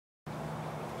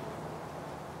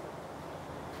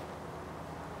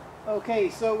Okay,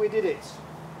 so we did it.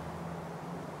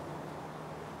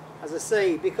 As I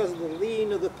say, because of the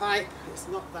lean of the pipe, it's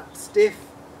not that stiff,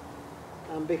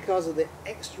 and because of the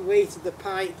extra weight of the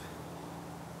pipe,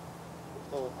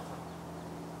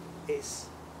 it's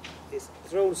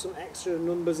thrown some extra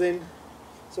numbers in.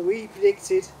 So we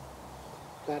predicted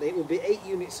that it would be 8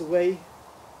 units away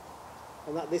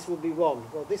and that this would be 1.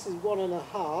 Well, this is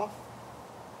 1.5.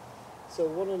 So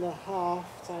 1.5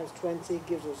 times 20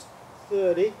 gives us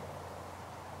 30.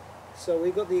 So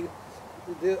we've got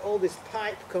all this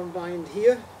pipe combined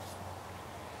here,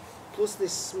 plus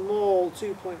this small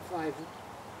 2.5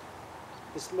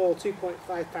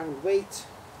 pound weight.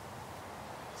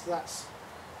 So that's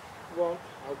 1.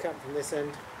 I'll count from this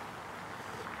end.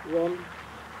 1,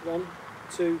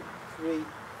 2, 3,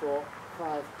 4,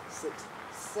 5, 6,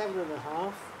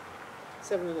 7.5.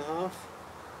 7.5.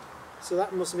 So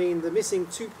that must mean the missing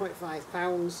 2.5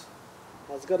 pounds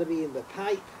has got to be in the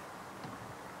pipe.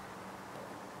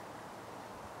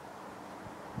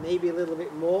 Maybe a little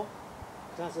bit more.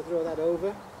 I have to throw that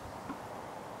over.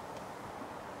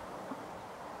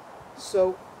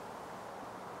 So,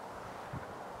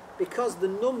 because the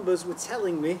numbers were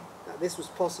telling me that this was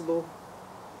possible,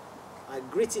 I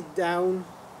gritted down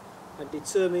and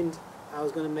determined I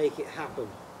was going to make it happen.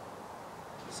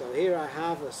 So here I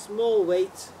have a small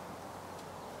weight,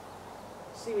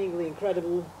 seemingly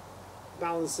incredible,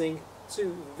 balancing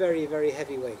 2 very, very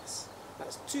heavy weights.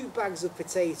 That's 2 bags of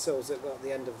potatoes that got at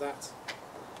the end of that,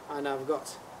 and I've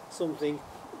got something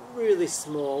really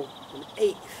small,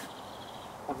 1/8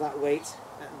 of that weight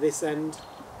at this end,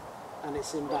 and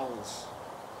it's in balance.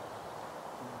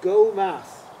 Go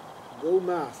math, go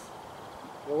math.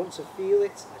 If I want to feel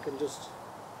it, I can just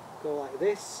go like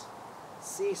this,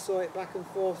 seesaw it back and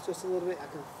forth just a little bit. I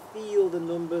can feel the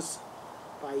numbers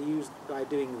by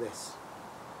doing this.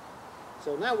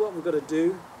 So now what we've got to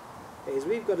do is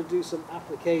we've got to do some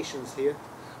applications here.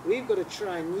 We've got to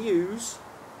try and use,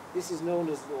 this is known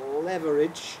as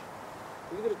leverage.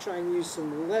 We've got to try and use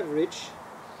some leverage.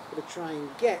 We've got to try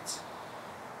and get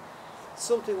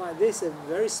something like this, a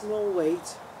very small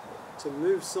weight, to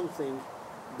move something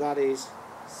that is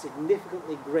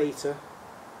significantly greater,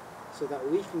 so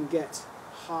that we can get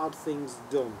hard things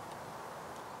done.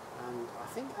 And I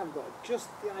think I've got just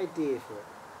the idea for it.